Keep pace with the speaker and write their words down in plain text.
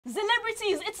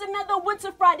Celebrities, it's another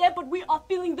winter Friday, but we are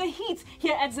feeling the heat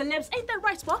here at ZAlebs. Ain't that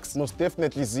right, Spox? Most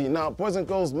definitely, Z. Now, boys and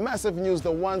girls, massive news,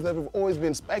 the ones that we've always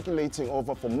been speculating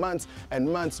over for months and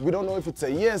months. We don't know if it's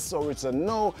a yes or it's a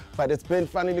no, but it's been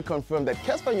finally confirmed that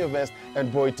Casper Nyovest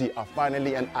and Boity are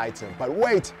finally an item. But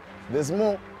wait, there's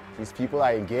more. These people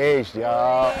are engaged,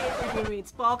 y'all. Wait,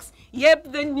 Spox.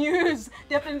 Yep, the news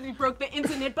definitely broke the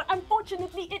internet, but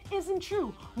unfortunately it isn't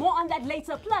true. More on that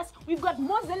later. Plus, we've got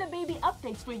more Zella baby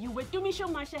updates for you, where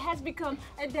Masha has become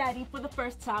a daddy for the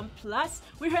first time. Plus,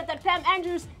 we heard that Pam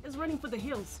Andrews is running for the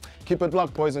hills. Keep it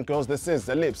locked, boys and girls. This is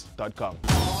ZAlebs.com.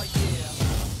 Oh,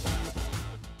 yeah.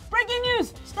 Breaking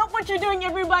news! Stop what you're doing,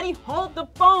 everybody. Hold the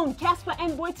phone. Casper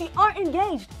and Boity are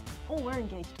engaged. Oh, we're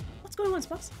engaged. What's going on,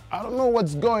 Spox? I don't know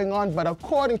what's going on, but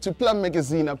according to Plum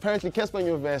magazine, apparently Casper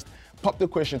Nyovest popped the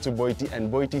question to Boity,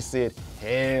 and Boity said,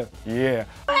 hell yeah.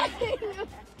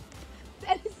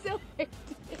 That is so weird.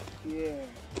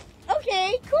 Yeah.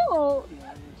 Okay, cool.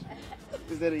 Yeah.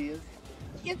 Is that a yes?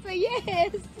 It's a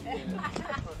yes.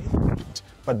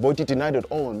 But Boity denied it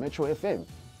all on Metro FM.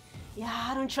 Yeah,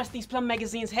 I don't trust these Plum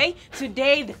magazines. Hey,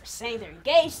 today they're saying they're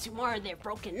engaged, tomorrow they're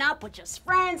broken up or just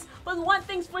friends. But one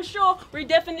thing's for sure, we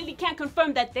definitely can't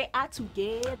confirm that they are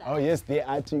together. Oh yes, they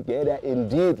are together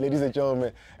indeed, ladies and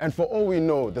gentlemen. And for all we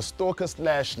know, the stalker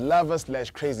slash lover slash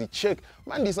crazy chick,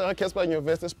 Mandy Sarah Casper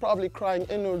Nyovest, is probably crying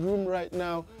in her room right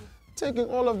now, taking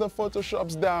all of the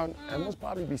photoshops down, and most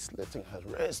probably be slitting her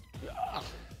wrist. Yeah.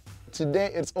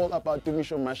 Today, it's all about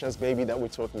Masha's baby that we're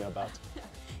talking about.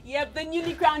 Yep, the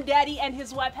newly crowned daddy and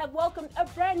his wife have welcomed a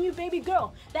brand new baby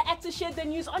girl. The actor shared the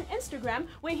news on Instagram,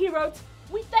 where he wrote,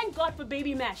 "We thank God for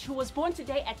baby Mash, who was born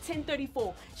today at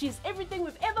 10:34. She is everything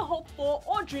we've ever hoped for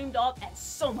or dreamed of, and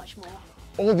so much more."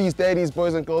 All these daddies,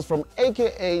 boys and girls, from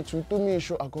AKA to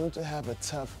Tumisho, are going to have a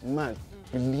tough month.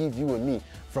 Believe you and me.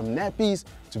 From nappies,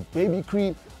 to baby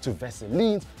cream, to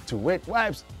Vaselines, to wet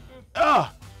wipes.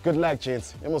 Good luck,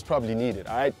 gents. You most probably need it,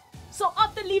 all right? So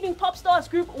after leaving Pop Stars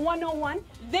Group 101,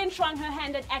 then trying her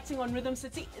hand at acting on Rhythm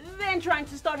City, then trying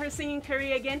to start her singing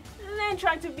career again, then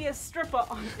trying to be a stripper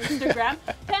on Instagram,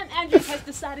 Pam Andrews has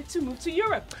decided to move to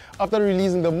Europe. After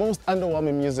releasing the most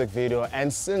underwhelming music video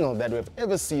and single that we've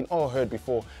ever seen or heard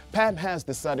before, Pam has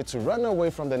decided to run away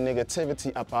from the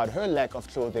negativity about her lack of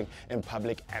clothing in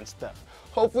public and stuff.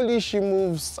 Hopefully she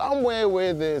moves somewhere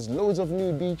where there's loads of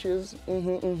new beaches,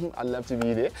 I'd love to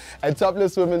be there, and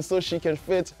topless women so she can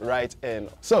fit right in.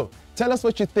 So, tell us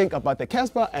what you think about the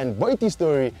Casper and Boity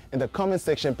story in the comment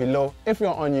section below if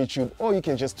you're on YouTube, or you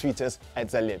can just tweet us at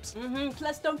ZAlebs.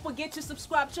 Plus, don't forget to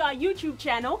subscribe to our YouTube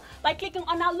channel by clicking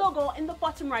on our logo in the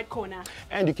bottom right corner.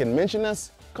 And you can mention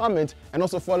us, comment, and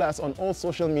also follow us on all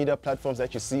social media platforms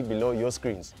that you see below your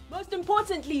screens. Most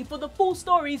importantly, for the full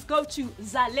stories, go to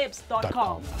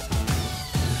ZAlebs.com.